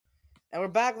And we're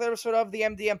back with an episode of the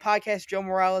MDM podcast. Joe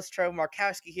Morales, Trevor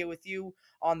Markowski here with you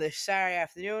on this Saturday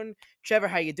afternoon. Trevor,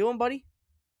 how you doing, buddy?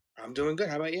 I'm doing good.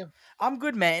 How about you? I'm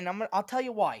good, man. I'll tell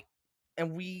you why.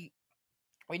 And we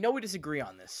know we disagree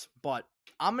on this, but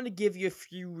I'm gonna give you a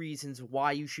few reasons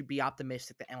why you should be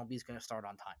optimistic that MLB is gonna start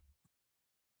on time.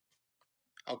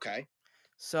 Okay.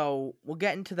 So we'll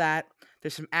get into that.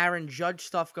 There's some Aaron Judge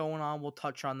stuff going on. We'll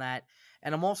touch on that.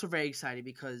 And I'm also very excited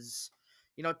because,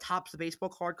 Topps, the baseball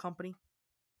card company.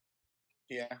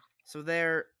 Yeah. So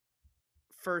their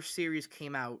first series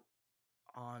came out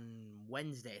on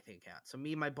Wednesday, I think. So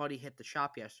me and my buddy hit the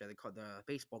shop yesterday, the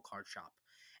baseball card shop.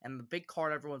 And the big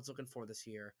card everyone's looking for this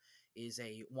year is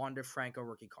a Wander Franco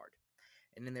rookie card.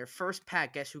 And in their first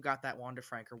pack, guess who got that Wander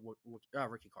Franco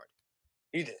rookie card?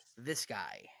 You did. This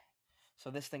guy. So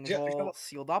this thing is Joe, all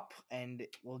sealed up, and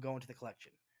it will go into the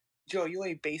collection. Joe, you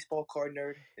a baseball card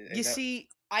nerd? You see,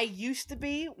 I used to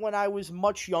be when I was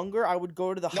much younger. I would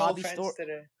go to the hobby store.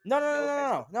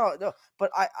 No.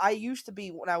 But I used to be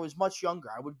when I was much younger.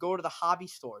 I would go to the hobby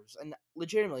stores, and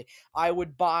legitimately, I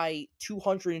would buy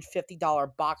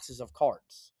 $250 boxes of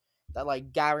cards that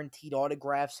like guaranteed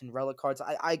autographs and relic cards.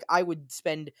 I would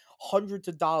spend hundreds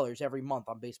of dollars every month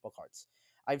on baseball cards.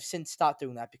 I've since stopped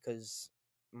doing that because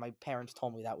my parents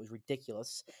told me that was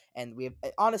ridiculous, and we have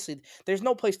honestly, there's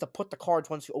no place to put the cards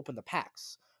once you open the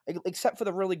packs, except for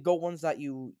the really good ones that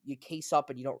you case up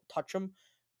and you don't touch them.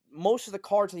 Most of the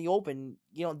cards that you open,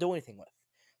 you don't do anything with.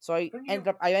 So I ended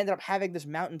up having this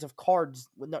mountains of cards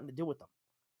with nothing to do with them.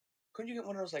 Couldn't you get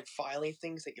one of those like filing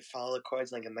things that you file the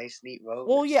cards in like a nice neat row?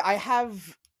 Well, yeah, I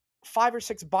have 5 or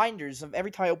 6 binders of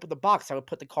every time I open the box, I would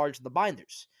put the cards in the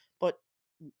binders. But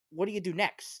what do you do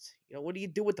next? What do you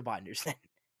do with the binders then?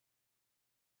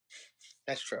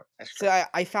 That's true. So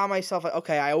I found myself like,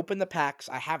 okay, I opened the packs,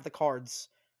 I have the cards.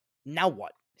 Now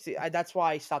what? See, that's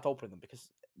why I stopped opening them,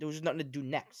 because there was nothing to do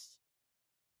next.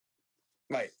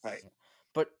 Right.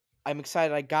 But I'm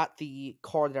excited. I got the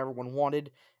card that everyone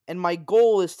wanted, and my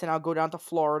goal is to now go down to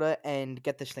Florida and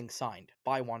get this thing signed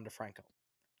by Wander Franco.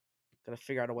 Gotta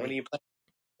figure out a way.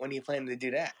 When are you planning to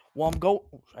do that? Well,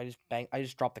 I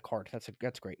just dropped the card.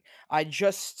 That's great. I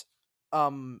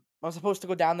was supposed to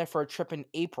go down there for a trip in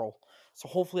April, so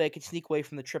hopefully I could sneak away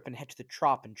from the trip and head to the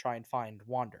Trop and try and find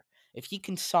Wander. If he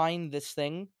can sign this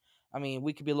thing, I mean,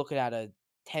 we could be looking at a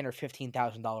 $10,000 or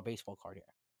 $15,000 baseball card here.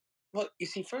 Well, you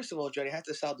see, first of all, Joe, you have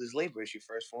to solve this labor issue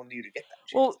first for you to get that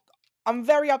chance. Well, I'm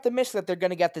very optimistic that they're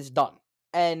going to get this done,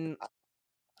 and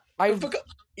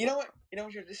you know what?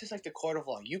 Joe, this is like the court of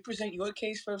law. You present your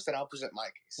case first, and I'll present my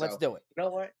case. So, let's do it. You know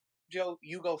what, Joe?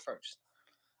 You go first.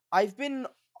 I've been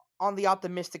on the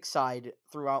optimistic side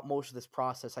throughout most of this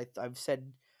process. I've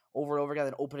said over and over again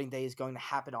that opening day is going to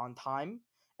happen on time,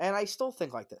 and I still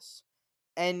think like this.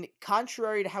 And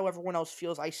contrary to how everyone else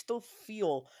feels, I still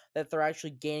feel that they're actually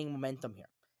gaining momentum here.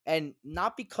 And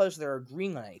not because they're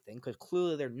agreeing on anything, because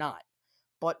clearly they're not.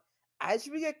 But as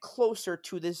we get closer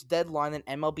to this deadline that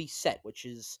MLB set, which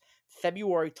is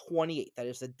February 28th, that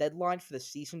is the deadline for the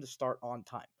season to start on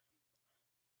time,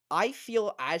 I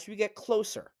feel as we get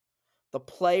closer, the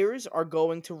players are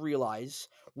going to realize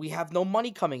we have no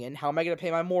money coming in. How am I going to pay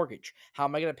my mortgage? How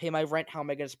am I going to pay my rent? How am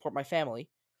I going to support my family?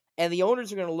 And the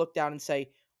owners are going to look down and say,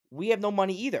 we have no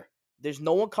money either. There's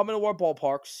no one coming to our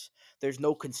ballparks. There's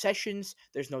no concessions.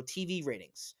 There's no TV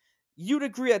ratings. You'd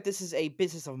agree that this is a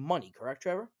business of money, correct,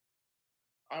 Trevor?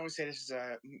 I would say this is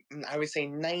I would say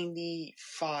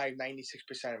 95, 96%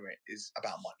 of it is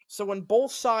about money. So when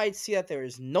both sides see that there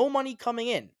is no money coming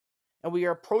in, and we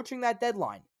are approaching that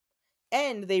deadline,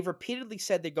 and they've repeatedly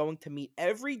said they're going to meet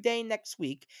every day next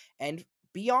week and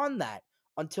beyond that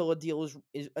until a deal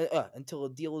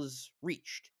is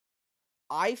reached.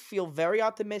 I feel very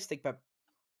optimistic that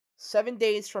 7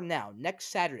 days from now, next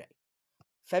Saturday,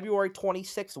 February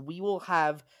 26th, we will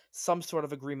have some sort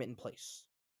of agreement in place.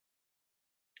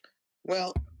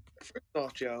 Well, first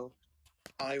off, Joe,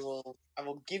 I will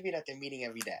give you that they're meeting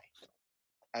every day.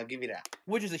 I'll give you that.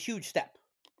 Which is a huge step.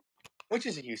 Which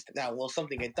is a huge step. Now, will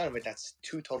something get done with that's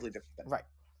two totally different things. Right.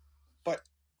 But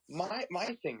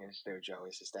my thing is there, Joe,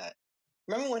 is that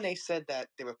remember when they said that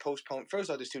they were postponed? First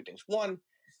of all, there's two things. One,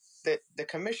 the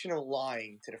commissioner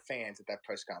lying to the fans at that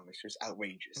press conference was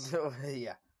outrageous.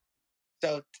 Yeah.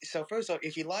 So first of all,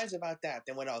 if he lies about that,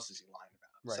 then what else is he lying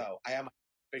about? Right. So I have my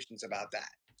suspicions about that.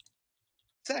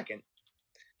 Second,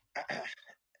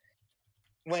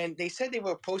 when they said they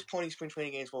were postponing spring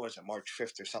training games, what was it, March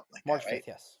 5th or something like March that, right? 5th,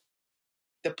 yes.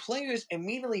 The players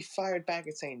immediately fired back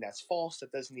at saying that's false,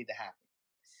 that doesn't need to happen.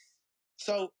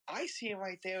 So I see it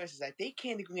right there is that they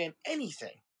can't agree on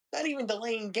anything. Not even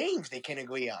delaying games they can't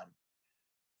agree on.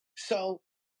 So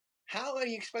how are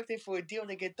you expecting for a deal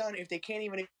to get done if they can't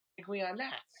even agree on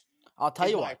that? I'll tell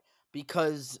Is you my why.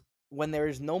 Because when there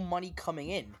is no money coming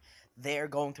in, they're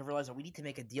going to realize that we need to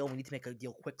make a deal. We need to make a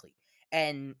deal quickly.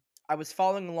 And I was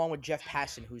following along with Jeff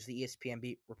Passan, who's the ESPN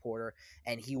beat reporter,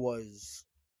 and he was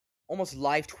almost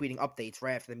live tweeting updates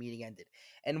right after the meeting ended.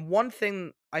 And one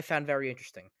thing I found very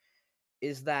interesting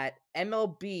is that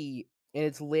MLB, in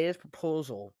its latest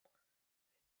proposal,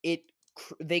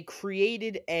 they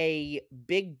created a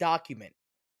big document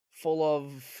full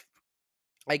of,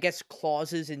 I guess,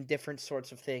 clauses and different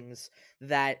sorts of things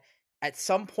that at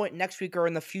some point next week or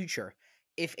in the future,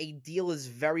 if a deal is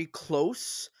very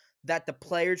close, that the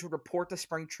players would report to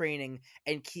spring training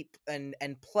and keep and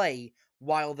play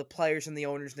while the players and the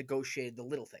owners negotiated the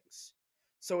little things.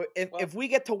 So well, if we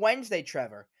get to Wednesday,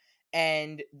 Trevor,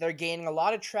 and they're gaining a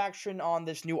lot of traction on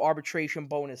this new arbitration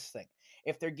bonus thing,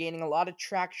 if they're gaining a lot of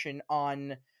traction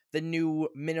on the new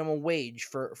minimum wage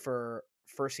for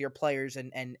first year players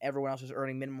and everyone else is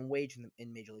earning minimum wage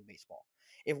in Major League Baseball.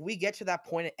 If we get to that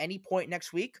point at any point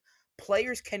next week,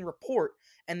 players can report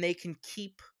and they can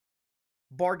keep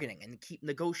bargaining and keep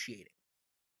negotiating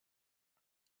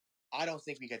I don't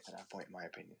think we get to that point, in my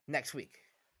opinion. next week.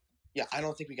 Yeah, I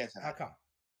don't think we get to How that. come?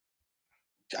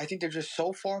 I think they're just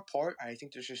so far apart. I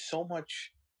think there's just so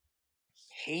much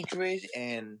hatred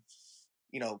and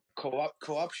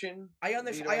corruption. I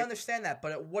understand that,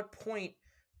 but at what point?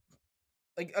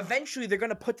 Like eventually, they're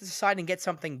gonna put this aside and get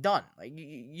something done. Like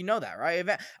you know that, right?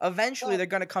 Eventually, Well, they're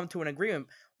gonna come to an agreement.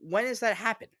 When does that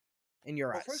happen, in your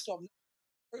well, eyes?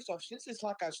 first off, since this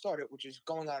lockout started, which is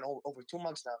going on over 2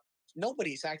 months now,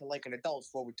 nobody's acting like an adult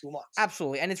for over 2 months.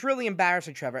 Absolutely, and it's really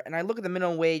embarrassing, Trevor. And I look at the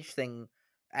minimum wage thing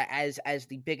as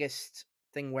the biggest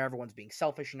thing where everyone's being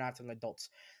selfish and not acting like adults.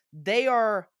 They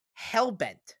are hell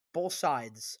bent, both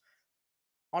sides,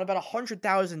 on about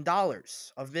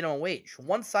 $100,000 of minimum wage.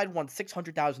 One side wants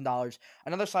 $600,000,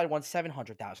 another side wants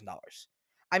 $700,000.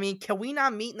 I mean, can we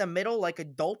not meet in the middle like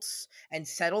adults and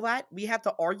settle that? We have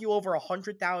to argue over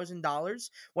 $100,000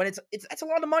 when it's that's a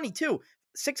lot of money too.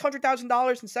 $600,000 and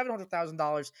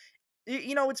 $700,000.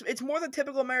 It's more than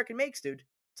typical American makes, dude.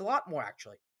 It's a lot more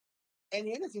actually. And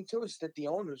the other thing too is that the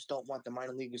owners don't want the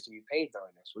minor leaguers to be paid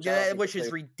during this, which I don't Yeah, think the which is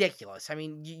players. ridiculous. I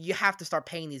mean, you have to start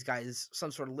paying these guys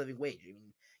some sort of living wage. I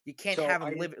mean, you can't So have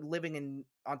them living in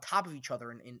on top of each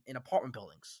other in apartment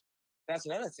buildings. that's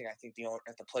another thing I think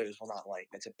that the players will not like.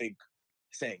 That's a big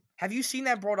thing. Have you seen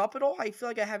that brought up at all? I feel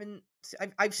like I haven't.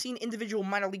 I've seen individual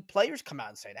minor league players come out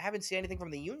and say it. I haven't seen anything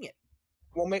from the union.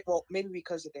 Well, maybe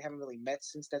because they haven't really met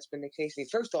since that's been the case. I mean,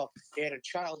 first off, they had a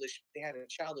childish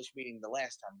meeting the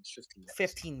last time. It was 15 minutes.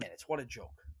 15 minutes. What a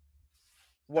joke.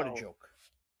 What a So joke.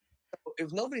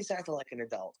 if nobody's acting like an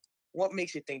adult, what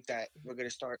makes you think that we're going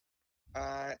to start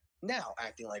now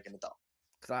acting like an adult?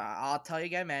 Because I'll tell you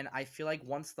again, man. I feel like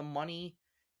once the money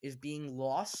is being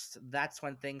lost, that's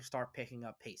when things start picking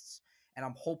up pace. And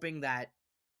I'm hoping that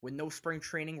with no spring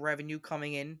training revenue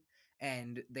coming in,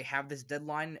 and they have this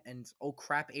deadline, and oh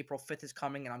crap, April 5th is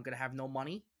coming, and I'm gonna have no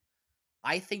money.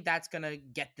 I think that's gonna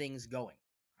get things going.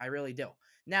 I really do.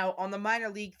 Now, on the minor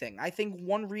league thing, I think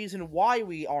one reason why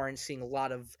we aren't seeing a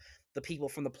lot of the people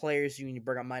from the players union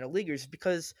bring up minor leaguers is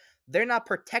because they're not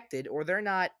protected or they're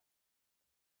not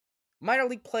minor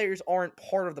league players aren't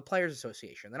part of the players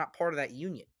association. They're not part of that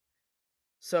union.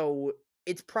 So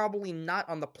it's probably not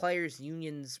on the players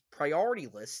union's priority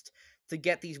list to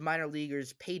get these minor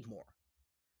leaguers paid more.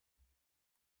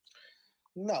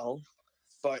 No,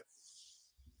 but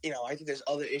I think there's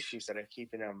other issues that are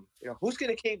keeping them. Who's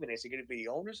going to cave in? Is it going to be the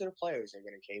owners or the players that are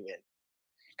going to cave in?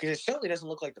 Because it certainly doesn't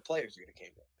look like the players are going to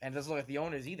cave in. And it doesn't look like the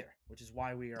owners either, which is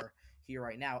why we are here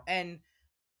right now. And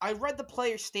I read the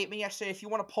player's statement yesterday. If you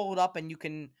want to pull it up and you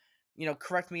can,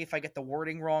 correct me if I get the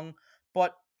wording wrong.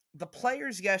 But the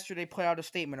players yesterday put out a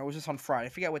statement, or was this on Friday? I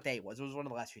forget what day it was. It was one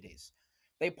of the last few days.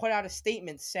 They put out a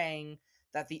statement saying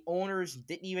that the owners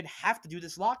didn't even have to do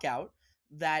this lockout,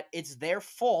 that it's their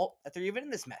fault that they're even in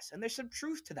this mess. And there's some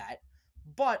truth to that.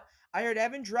 But I heard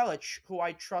Evan Drellich, who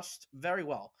I trust very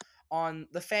well, on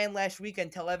the fan last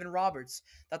weekend tell Evan Roberts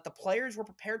that the players were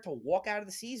prepared to walk out of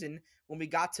the season when we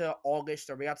got to August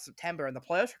or we got to September and the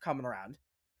playoffs were coming around,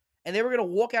 and they were going to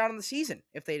walk out on the season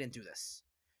if they didn't do this.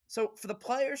 So for the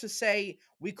players to say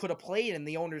we could have played and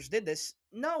the owners did this,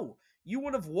 no. You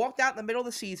would have walked out in the middle of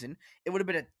the season. It would have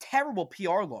been a terrible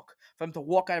PR look for them to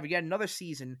walk out of yet another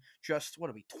season just,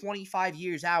 25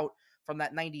 years out from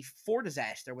that 94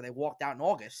 disaster where they walked out in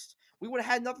August. We would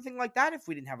have had another thing like that if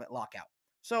we didn't have that lockout.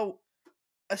 So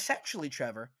essentially,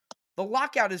 Trevor, the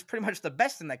lockout is pretty much the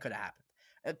best thing that could have happened.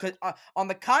 Because on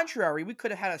the contrary, we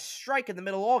could have had a strike in the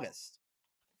middle of August.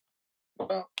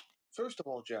 Well, first of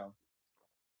all, Joe,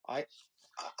 I,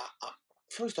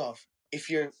 first off, if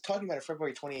you're talking about a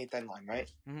February 28th deadline, right?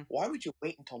 Mhm. Why would you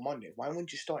wait until Monday? Why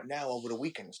wouldn't you start now over the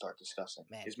weekend and start discussing?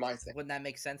 Man, Is my thing. wouldn't that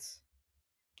make sense?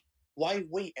 Why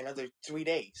wait another 3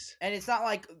 days? And it's not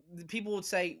like people would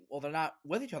say, well, they're not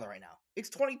with each other right now. It's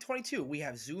 2022. We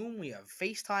have Zoom, we have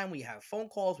FaceTime, we have phone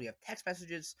calls, we have text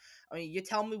messages. I mean, you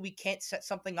tell me we can't set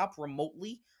something up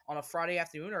remotely on a Friday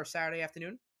afternoon or a Saturday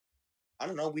afternoon? I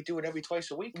don't know. We do it every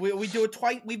twice a week. We do it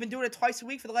twice. We've been doing it twice a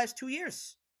week for the last 2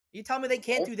 years. You tell me they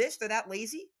can't Oh, do this? They're that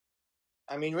lazy?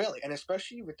 I mean, really, and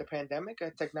especially with the pandemic,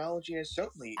 technology has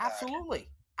certainly. Absolutely. I mean,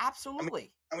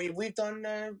 Absolutely. we've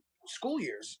done school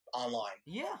years online.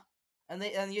 Yeah.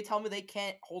 And you tell me they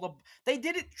can't hold a they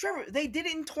did it, Trevor. They did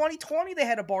it in 2020. They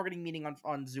had a bargaining meeting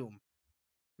on Zoom.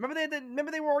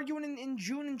 Remember they were arguing in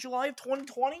June and July of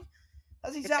 2020?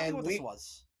 That's exactly And what this we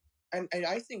was. and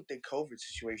I think the COVID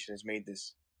situation has made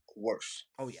this worse.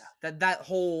 Oh yeah, that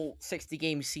whole 60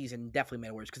 game season definitely made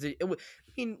it worse because I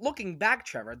mean, looking back,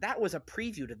 Trevor, that was a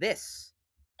preview to this.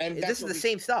 And This that's is what the we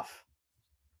same stuff.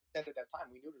 said at that time.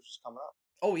 We knew this was coming up.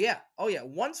 Oh yeah.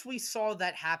 Once we saw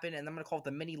that happen, and I'm gonna call it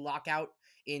the mini lockout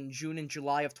in June and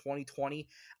July of 2020,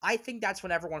 I think that's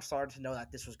when everyone started to know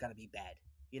that this was gonna be bad.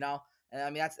 You know, and I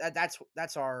mean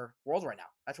that's our world right now.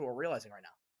 That's what we're realizing right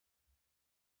now.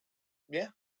 Yeah,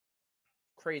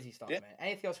 Crazy stuff, yeah. man.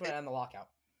 Anything else you want to end the lockout?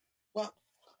 Well,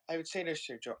 I would say this,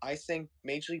 here, Joe. I think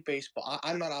Major League Baseball.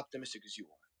 I'm not optimistic as you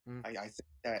Mm. are. I think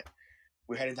that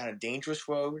we're headed down a dangerous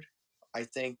road. I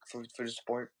think for the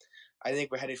sport, I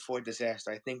think we're headed for a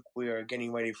disaster. I think we are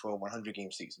getting ready for a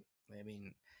 100-game season. I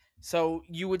mean, so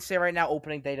you would say right now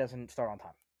opening day doesn't start on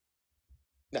time.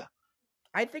 No.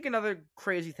 I think another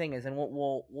crazy thing is, and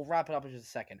we'll wrap it up in just a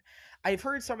second. I've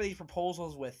heard some of these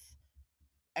proposals with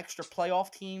extra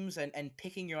playoff teams and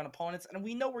picking your own opponents, and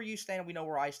we know where you stand, and we know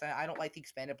where I stand. I don't like the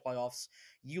expanded playoffs.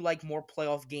 You like more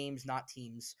playoff games, not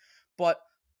teams. But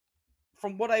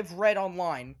from what I've read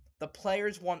online, the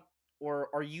players want or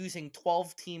are using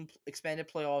 12-team expanded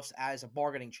playoffs as a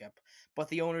bargaining chip, but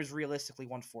the owners realistically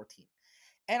want 14.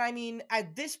 And I mean,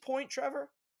 at this point,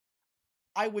 Trevor,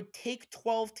 I would take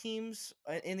 12 teams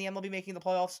in the MLB making the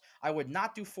playoffs. I would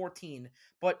not do 14,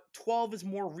 but 12 is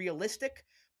more realistic.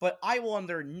 But I will,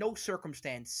 under no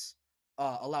circumstance,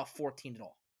 allow 14 at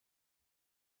all.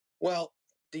 Well,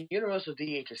 the universal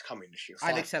DH is coming this year.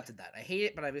 I've Fine. accepted that. I hate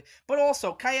it, but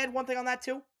also, can I add one thing on that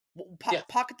too? Yeah.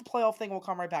 Pocket the playoff thing. We'll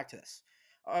come right back to this.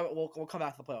 We'll come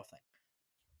back to the playoff thing.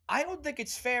 I don't think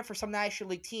it's fair for some National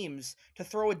League teams to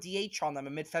throw a DH on them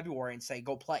in mid-February and say,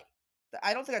 go play.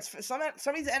 I don't think that's some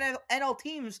of these NL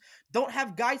teams don't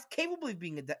have guys capable of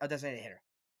being a designated hitter.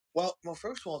 Well,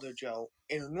 first of all, though, Joe,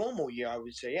 in a normal year, I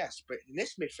would say yes, but in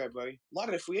this mid-February, a lot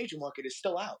of the free agent market is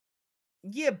still out.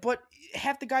 Yeah, but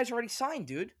half the guys are already signed,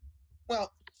 dude.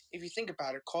 Well, if you think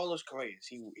about it, Carlos Correa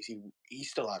he's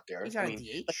still out there? He's I not a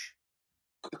mean,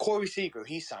 DH. Corey Seager,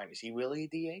 he's signed. Is he really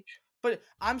a DH? But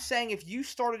I'm saying if you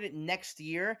started it next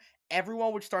year,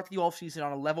 everyone would start the offseason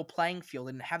on a level playing field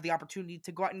and have the opportunity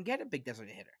to go out and get a big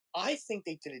designated hitter. I think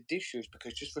they did it this year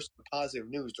because just for some positive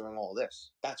news during all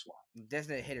this. That's why.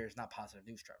 Designated hitter is not positive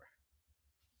news, Trevor.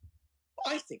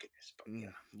 Well, I think it is. But,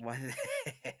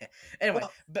 yeah. Anyway,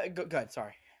 Well, but go ahead.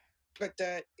 Sorry. But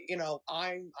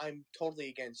I'm totally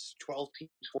against 12 teams,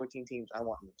 14 teams. I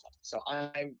want them to play. So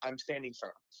I'm standing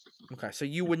firm. Okay, so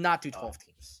you would not do Uh, 12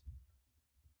 teams.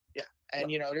 yeah, and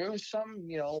there was some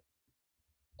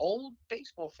old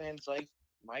baseball fans like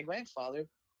my grandfather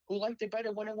who liked it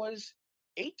better when it was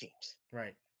 8 teams.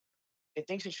 Right. It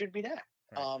thinks it should be that.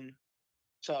 Right.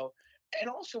 So, and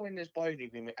also in this bargaining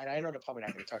agreement, and I know they're probably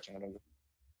not going to touch on it,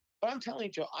 but I'm telling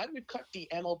you, Joe, I would cut the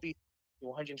MLB to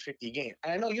 150 games,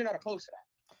 and I know you're not opposed to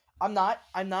that. I'm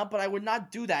not, but I would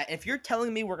not do that. If you're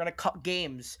telling me we're going to cut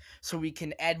games so we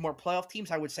can add more playoff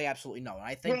teams, I would say absolutely no. And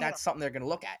I think No, no, no. that's something they're going to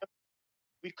look at.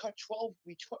 We cut 12.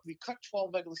 We cut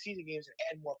 12 regular season games and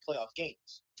add more playoff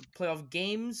games. Playoff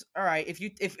games, all right.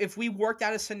 If we worked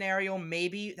out a scenario,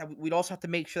 maybe we'd also have to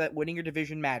make sure that winning your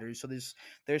division matters. So there's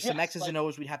some X's and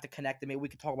O's we'd have to connect, and maybe we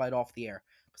could talk about it off the air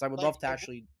because I would love to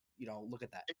actually look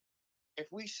at that. If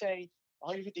we say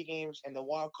 150 games and the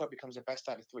wild card becomes the best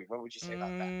out of 3, what would you say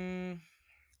about that?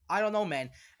 I don't know, man.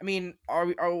 I mean, are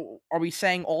we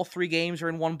saying all 3 games are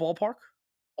in one ballpark?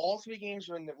 All 3 games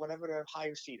are in whatever the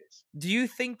higher seed is. Do you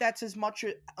think that's as much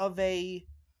of a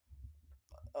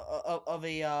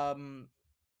I'm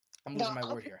losing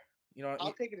my word here.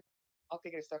 I'll take it. I'll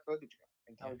take it a step further, Joe,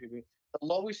 and tell you the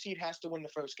lowest seed has to win the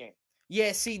first game.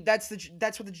 Yeah, see, that's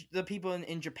what the people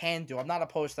in Japan do. I'm not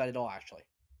opposed to that at all, actually.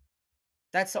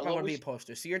 That's something I'm going to be opposed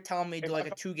to. So you're telling me do like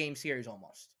a 2-game series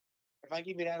almost. If I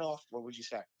give you that off, what would you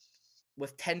say?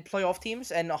 with 10 playoff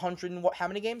teams and 100 and what? How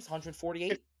many games?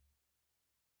 148.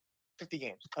 50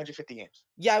 games, 150 games.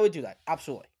 Yeah, I would do that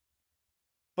absolutely.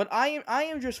 But I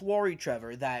am just worried,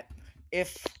 Trevor, that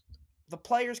if the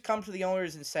players come to the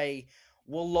owners and say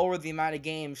we'll lower the amount of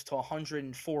games to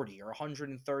 140 or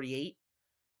 138,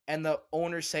 and the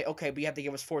owners say, okay, but you have to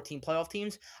give us 14 playoff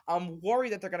teams, I'm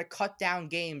worried that they're going to cut down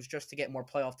games just to get more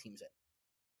playoff teams in.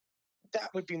 That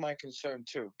would be my concern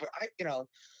too. But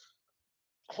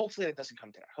hopefully that doesn't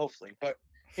come to that. Hopefully, but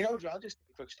Joe, I'll just tell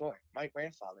you a quick story. My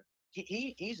grandfather,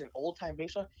 he's an old time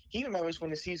baseball. He remembers when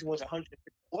the season was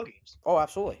 154 games. Oh,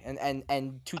 absolutely.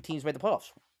 And two teams made the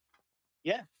playoffs.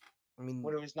 Yeah, I mean,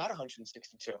 when it was not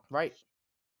 162. right.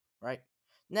 Right.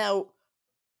 Now,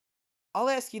 I'll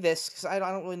ask you this because I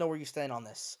don't really know where you stand on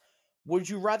this. Would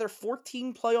you rather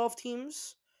 14 playoff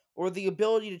teams or the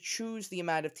ability to choose the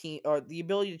amount of team or the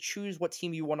ability to choose what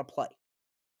team you want to play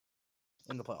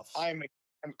in the playoffs? I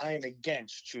am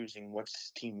against choosing which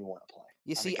team you want to play.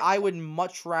 You I'm see, against I that. would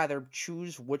much rather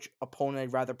choose which opponent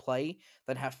I'd rather play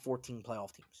than have 14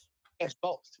 playoff teams. It's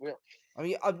both, really. I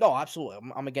mean, no,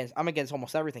 absolutely. I'm against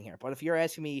almost everything here. But if you're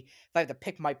asking me if I have to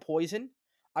pick my poison,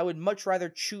 I would much rather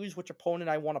choose which opponent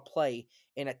I want to play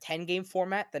in a 10-game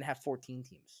format than have 14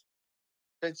 teams.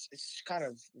 It's kind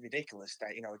of ridiculous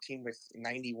that a team with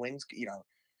 90 wins, you know,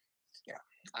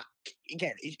 I,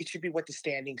 again, it should be what the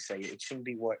standings say. It shouldn't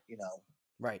be what.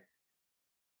 Right.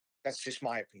 That's just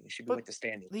my opinion. It should be But what the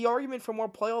standings. the argument for more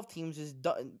playoff teams is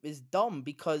dumb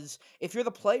because if you're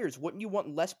the players, wouldn't you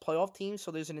want less playoff teams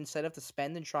so there's an incentive to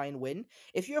spend and try and win?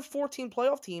 If you have 14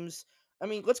 playoff teams, I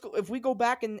mean, let's go. If we go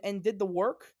back and did the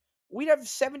work, we'd have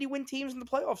 70 win teams in the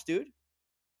playoffs, dude.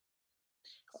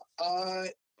 Uh,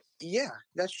 yeah,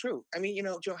 that's true. I mean,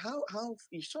 Joe, how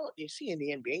you see in the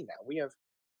NBA now we have,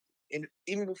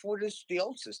 even before the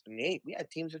old system, we had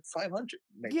teams at 500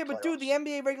 make Yeah, the but dude, the playoffs.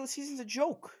 NBA regular season's a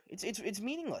joke. It's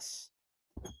meaningless.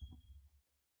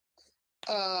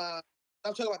 Uh,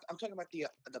 I'm talking about the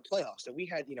playoffs. That we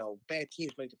had bad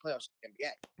teams make the playoffs in the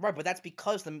NBA. Right, but that's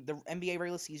because the NBA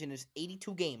regular season is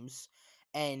 82 games,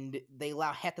 and they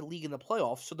allow half the league in the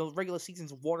playoffs, so the regular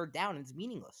season's watered down and it's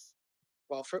meaningless.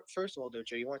 Well, first of all, though,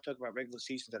 Joe, you want to talk about regular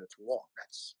seasons that are too long.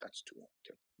 That's too long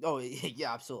too. Oh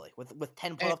yeah, absolutely. With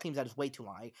 10 And playoff teams, that is way too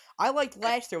long. I liked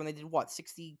last year when they did what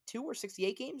 62 or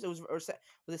 68 games. It was was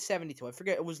it 72? I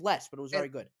forget. It was less, but it was and very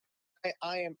good.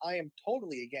 I am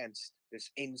totally against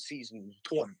this in season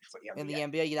tournament for the In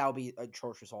NBA. the NBA, that would be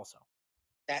atrocious. Also,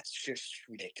 That's just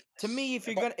ridiculous. to me, if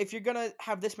you're But gonna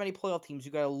have this many playoff teams,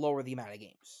 you gotta lower the amount of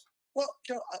games. well,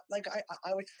 Joe,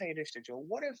 I would say this to Joe.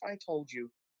 What if I told you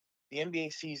the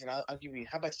NBA season? I'll give you.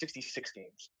 How about 66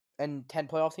 games? And 10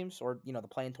 playoff teams, or the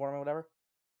playing tournament, whatever.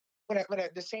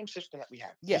 But the same system that we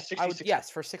have. Yeah, Just I would. 66. Yes,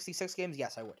 for 66 games,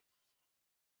 yes, I would.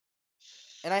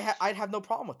 And I'd have no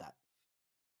problem with that.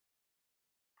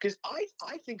 Because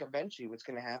I think eventually what's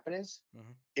going to happen is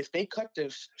Mhm. if they cut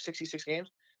those 66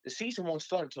 games, the season won't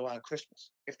start until around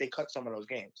Christmas. If they cut some of those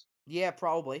games, Yeah,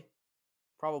 probably.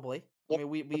 Probably. I well, mean,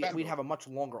 we'd November have a much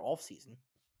longer off season.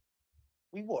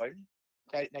 we would.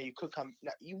 Now you could come.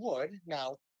 Now, you would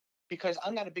now because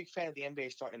I'm not a big fan of the NBA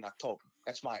starting in October.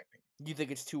 That's my opinion. You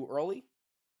think it's too early?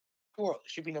 Too early.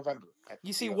 It should be November. At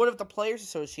You see, the what if the Players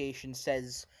Association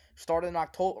says start in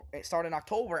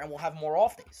October, and we'll have more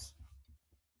off days?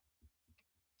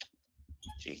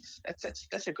 Jeez,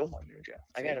 that's a good one, there, Jeff.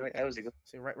 I See, got it. That was a good.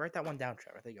 see, write that one down,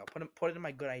 Trevor. There you go. Put it in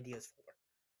my good ideas folder.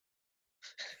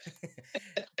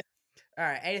 All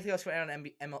right. Anything else to add on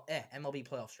MLB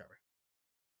playoffs, Trevor?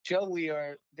 Joe, we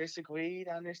are disagreed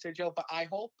on this, there, Joe. But I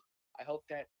hope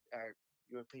that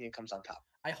your opinion comes on top.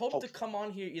 I hope to Hopefully. come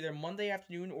on here either Monday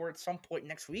afternoon or at some point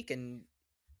next week and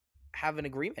have an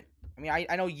agreement. I mean,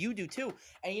 I know you do too.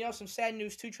 And some sad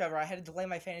news too, Trevor. I had to delay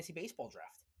my fantasy baseball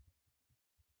draft.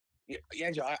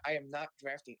 Yeah, Joe. I am not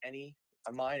drafting any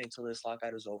of mine until this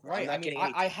lockout is over. I'm Right. I not mean, getting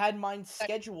any. I had mine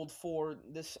scheduled for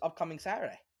this upcoming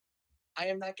Saturday. I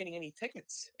am not getting any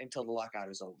tickets until the lockout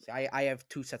is over. See, I have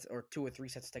two or three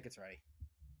sets of tickets ready.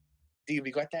 Do you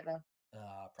regret that now?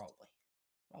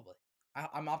 Probably.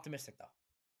 I'm optimistic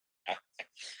though.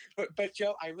 But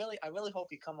Joe, I really hope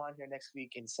you come on here next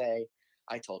week and say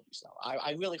I told you so.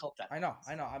 I really hope that. I know.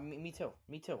 Me too.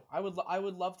 Me too. I would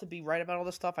love to be right about all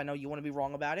this stuff. I know you want to be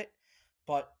wrong about it,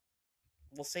 but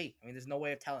we'll see. I mean, there's no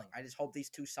way of telling. I just hope these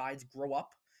two sides grow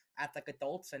up, act like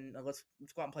adults, and let's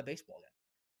go out and play baseball again.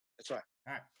 That's right.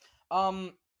 All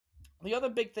right. The other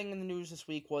big thing in the news this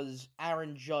week was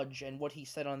Aaron Judge and what he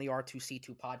said on the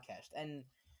R2C2 podcast. And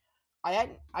I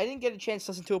didn't get a chance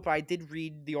to listen to it, but I did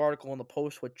read the article in the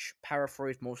Post, which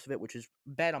paraphrased most of it, which is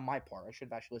bad on my part. I should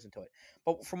have actually listened to it.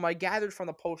 But from what I gathered from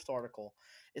the Post article,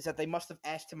 is that they must have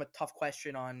asked him a tough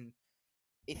question on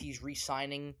if he's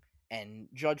re-signing, and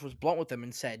Judge was blunt with him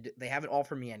and said they haven't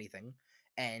offered me anything,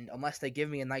 and unless they give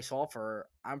me a nice offer,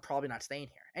 I'm probably not staying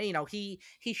here. And he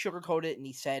sugarcoated it and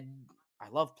he said, "I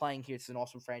love playing here. It's an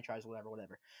awesome franchise, whatever,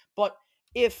 whatever." But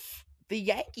if the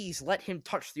Yankees let him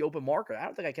touch the open market, I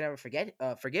don't think I can ever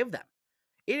forgive them.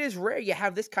 It is rare you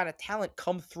have this kind of talent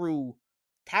come through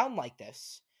town like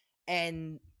this,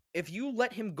 and if you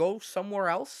let him go somewhere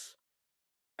else,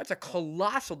 that's a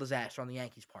colossal disaster on the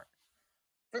Yankees' part.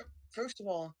 First of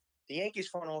all, the Yankees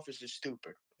front office is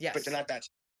stupid, but they're Yes. not that.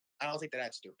 I don't think they're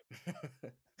that stupid.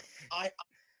 I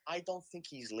I don't think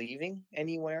he's leaving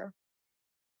anywhere.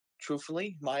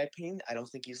 Truthfully, my opinion, I don't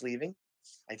think he's leaving.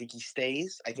 I think he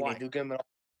stays. I think they Why? do give him.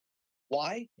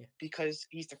 Why? Yeah. Because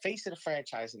he's the face of the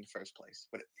franchise in the first place.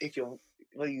 But if you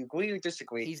whether you agree or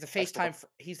disagree, that's the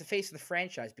He's the face of the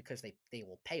franchise because they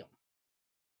will pay him.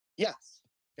 yes.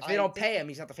 If they I don't think pay him,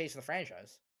 he's not the face of the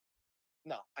franchise.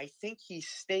 no. I think he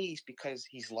stays because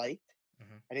he's liked.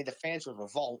 Mhm. I think the fans would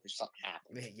revolt if something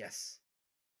happens. Yes.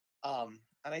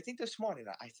 And I think they're smart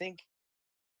enough. I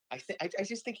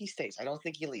just think he stays. I don't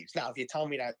think he leaves. Now, if you tell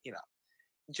me that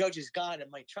Judge is gone and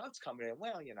Mike Trout's coming in,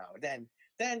 well, then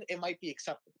it might be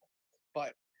acceptable.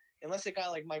 But unless a guy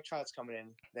like Mike Trout's coming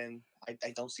in, then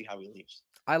I don't see how he leaves.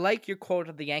 I like your quote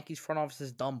of the Yankees front office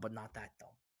is dumb, but not that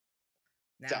dumb.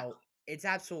 Now, Exactly. it's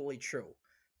absolutely true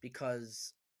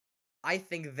because I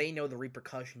think they know the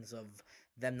repercussions of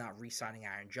them not re-signing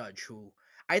Aaron Judge, who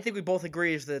I think we both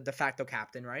agree is the de facto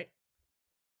captain, right?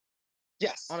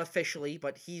 Yes. Unofficially,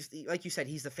 but like you said,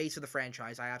 he's the face of the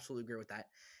franchise. I absolutely agree with that.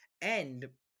 And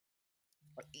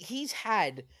he's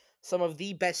had some of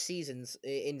the best seasons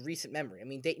in recent memory. I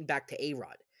mean, dating back to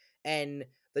A-Rod. And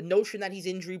the notion that he's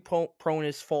injury prone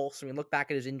is false. I mean, look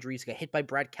back at his injuries. He got hit by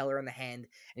Brad Keller in the hand, and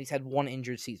he's had one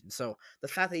injured season. So the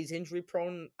fact that he's injury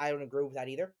prone, I don't agree with that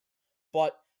either.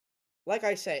 But like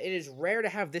I said, it is rare to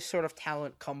have this sort of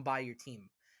talent come by your team.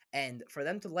 And for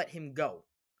them to let him go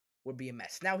would be a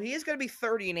mess. Now, he is going to be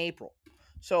 30 in April.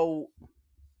 So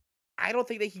I don't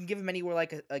think they can give him anywhere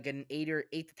like an 8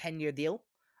 to 10 year deal.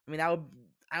 I mean, I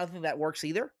don't think that works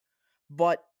either.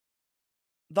 But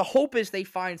the hope is they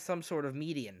find some sort of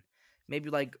median, maybe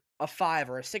like a 5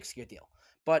 or a 6 year deal.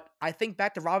 But I think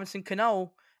back to Robinson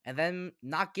Cano and then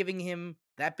not giving him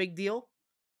that big deal.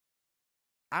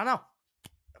 I don't know.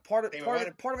 They were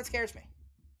right. Part of it scares me.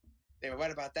 They were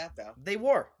right about that, though. They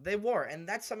were, and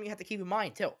that's something you have to keep in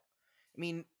mind too. I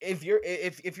mean, if you're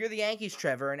the Yankees,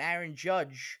 Trevor, and Aaron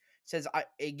Judge says,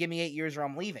 "Give me 8 years or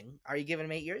I'm leaving," are you giving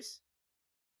him 8 years?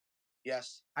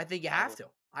 Yes. I think you I have will.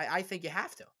 to. I think you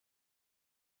have to.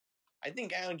 I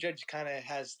think Aaron Judge kind of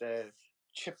has the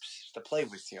chips to play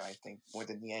with here. I think more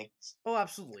than the Yankees. Oh,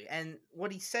 absolutely. And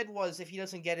what he said was, if he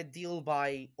doesn't get a deal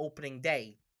by opening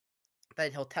day,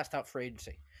 then he'll test out free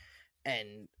agency.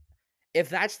 And if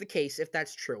that's the case, if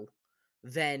that's true,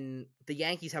 then the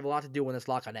Yankees have a lot to do when this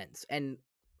lockout ends. And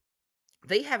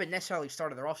they haven't necessarily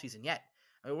started their offseason yet.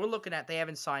 I mean, they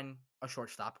haven't signed a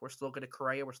shortstop. We're still looking at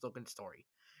Correa. We're still looking at Story.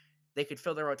 They could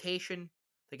fill their rotation.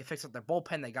 They could fix up their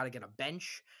bullpen. They got to get a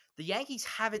bench. The Yankees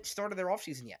haven't started their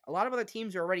offseason yet. A lot of other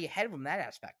teams are already ahead of them in that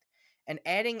aspect. And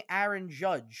adding Aaron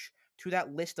Judge to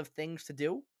that list of things to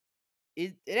do,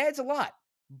 it adds a lot.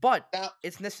 But Now,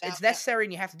 it's now, necessary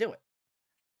and you have to do it.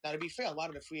 now, to be fair, a lot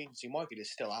of the free agency market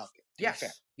is still out there. To be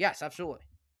fair, Yes, absolutely.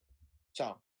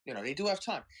 so they do have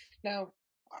time. Now,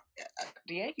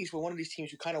 the Yankees were one of these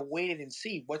teams who kind of waited and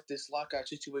see what this lockout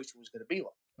situation was going to be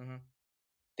like. Mm-hmm.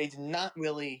 They did not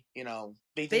really, they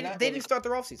They did not really. didn't start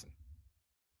their offseason.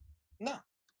 No,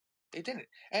 they didn't.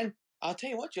 And I'll tell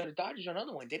you what, Joe, the Dodgers are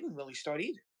another one. They didn't really start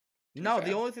either. To be No, the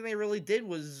fair, only thing they really did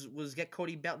was get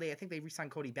Cody Bell. I think they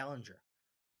re-signed Cody Bellinger.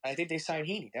 I think they signed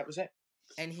Heaney. That was it.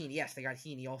 And Heaney, yes, they got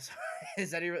Heaney also. Is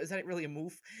that really a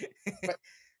move? But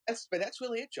that's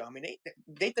really it, Joe. I mean,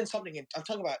 they've done something. I'm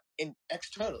talking about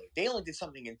externally. They only did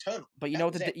something internal. But you That know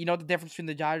was it. you know what the difference between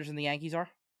the Dodgers and the Yankees are?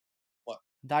 What?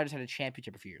 The Dodgers had a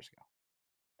championship a few years ago.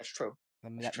 That's true. I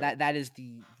mean, That's true. that is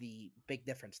the big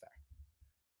difference there.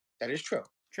 That is true.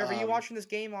 Trevor, are you watching this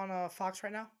game on Fox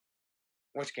right now?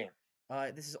 Which game?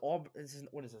 This is all. This is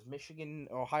what is this? Michigan,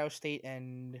 Ohio State,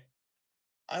 and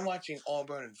I'm watching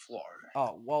Auburn and Florida.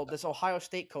 oh well, this Ohio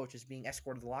State coach is being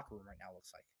escorted to the locker room right now.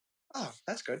 Looks like. Oh,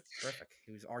 that's good. Terrific.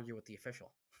 He was arguing with the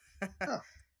official. Oh.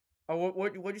 Oh,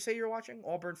 what'd you say you were watching?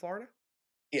 Auburn, Florida?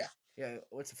 Yeah. Yeah.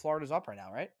 What's Florida's up right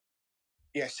now, right?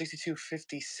 Yeah,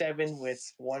 62-57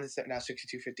 with now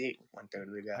 62-58 with 1/3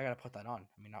 of the go. I gotta put that on.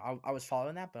 I mean, I was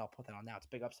following that, but I'll put that on now. It's a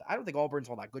big upset. I don't think Auburn's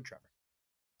all that good, Trevor.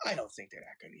 I don't think they're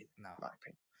that good either, No. in my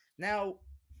opinion. Now,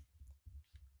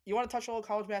 you want to touch a little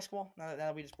college basketball? Now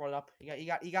that we just brought it up, you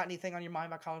got anything on your mind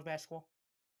about college basketball?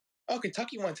 Oh,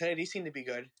 Kentucky won today. They seem to be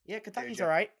good. Yeah, There, Kentucky's Joe. all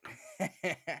right.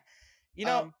 You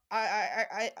know, Um,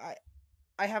 I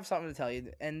have something to tell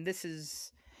you, and this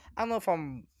is, I don't know if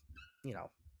I'm, you know,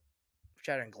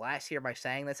 shattering glass here by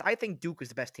saying this. I think Duke is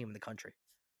the best team in the country.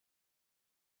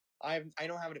 I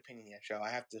don't have an opinion yet, Joe. I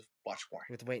have to watch more.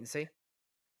 We have to wait and see.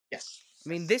 Yes. I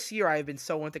mean, Yes. this year I've been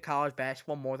so into college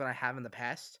basketball more than I have in the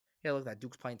past. Yeah, look, that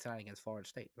Duke's playing tonight against Florida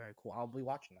State. Very cool. I'll be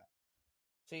watching that.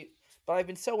 See, but I've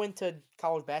been so into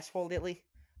college basketball lately.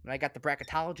 And I got the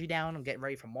bracketology down. I'm getting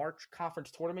ready for March.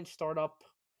 Conference tournaments start up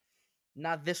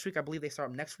not this week. I believe they start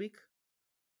up next week.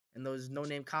 And those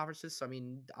no-name conferences. So, I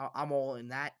mean, I'm all in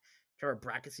that. Trevor,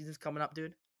 bracket season's coming up,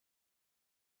 dude.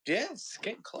 Yeah, it's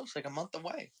getting close, like a month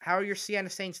away. How are your Siena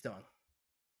Saints doing?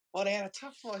 Well, they had a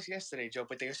tough loss yesterday, Joe,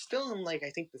 but they're still in, like, I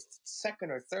think the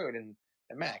second or third in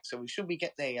the MAC. So we should be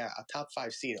getting a top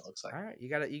 5 seed, it looks like. All right, you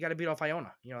gotta beat off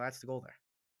Iona. You know that's the goal there.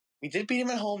 We did beat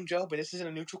them at home, Joe, but this is in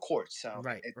a neutral court. So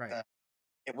Right.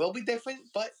 it will be different.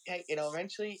 But, hey,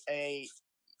 eventually the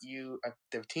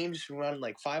teams who run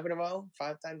like 5 in a row,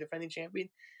 5-time defending champion,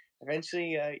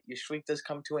 eventually your streak does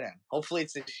come to an end. Hopefully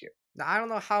it's this year. Now I don't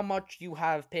know how much you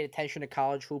have paid attention to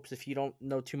college hoops. If you don't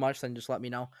know too much, then just let me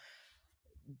know.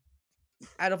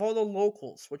 Out of all the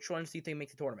locals, which ones do you think make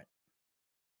the tournament?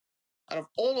 Out of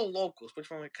all the locals, which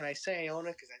one can I say Iona?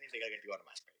 Because I think they got to get the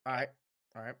automatic.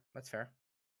 All right, that's fair.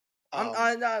 Um,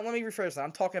 let me rephrase that.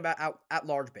 I'm talking about at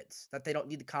large bids that they don't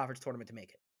need the conference tournament to make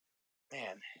it.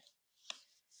 Man,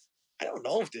 I don't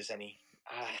know if there's any.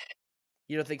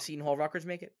 You don't think Seton Hall Rutgers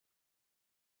make it?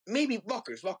 Maybe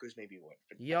Rutgers. Rutgers maybe would.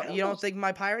 But You don't think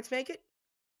my Pirates make it?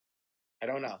 I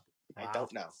don't know. Wow. I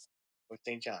don't know. With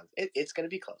St. John's, it's going to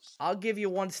be close. I'll give you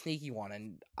one sneaky one,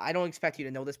 and I don't expect you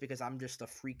to know this because I'm just a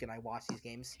freak and I watch these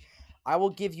games. I will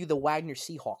give you the Wagner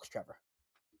Seahawks, Trevor.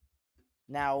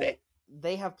 Now,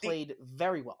 they have played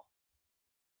very well.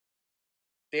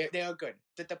 They are good.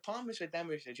 The problem is with them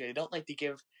is that they don't like to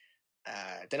give.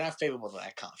 They're not favorable to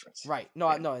that conference. Right. No,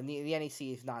 and the NEC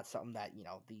is not something that,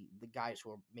 the guys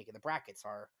who are making the brackets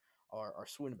are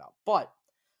swooning about. But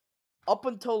up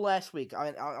until last week,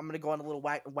 I'm going to go on a little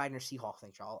Wagner Seahawks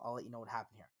thing. I'll let you know what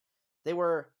happened here. They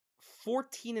were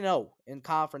 14-0 in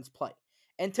conference play.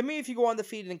 And to me, if you go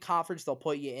undefeated in conference, they'll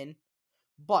put you in.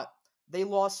 But they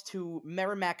lost to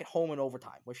Merrimack at home in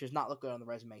overtime, which does not look good on the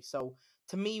resume. So,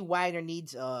 to me, Wagner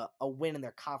needs a win in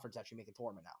their conference to actually make a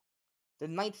tournament now. They're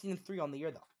 19-3 on the year,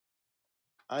 though.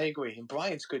 I agree. And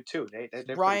Bryant's good, too.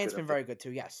 They're Bryant's been very good,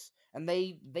 too, yes. And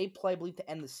they play, I believe, to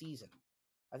end the season.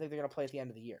 I think they're going to play at the end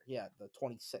of the year. Yeah, the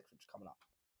 26th, which is coming up.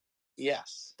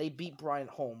 Yes. They beat Bryant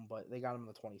home, but they got him on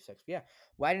the 26th. Yeah,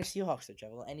 Wagner Seahawks did,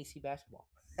 Trevor. NEC basketball.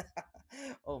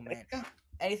 Oh, man.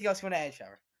 Anything else you want to add,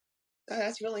 Trevor?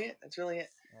 That's really it.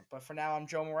 But for now, I'm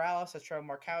Joe Morales. That's Trevor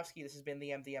Markowski. This has been the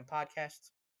MDM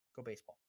Podcast. Go baseball.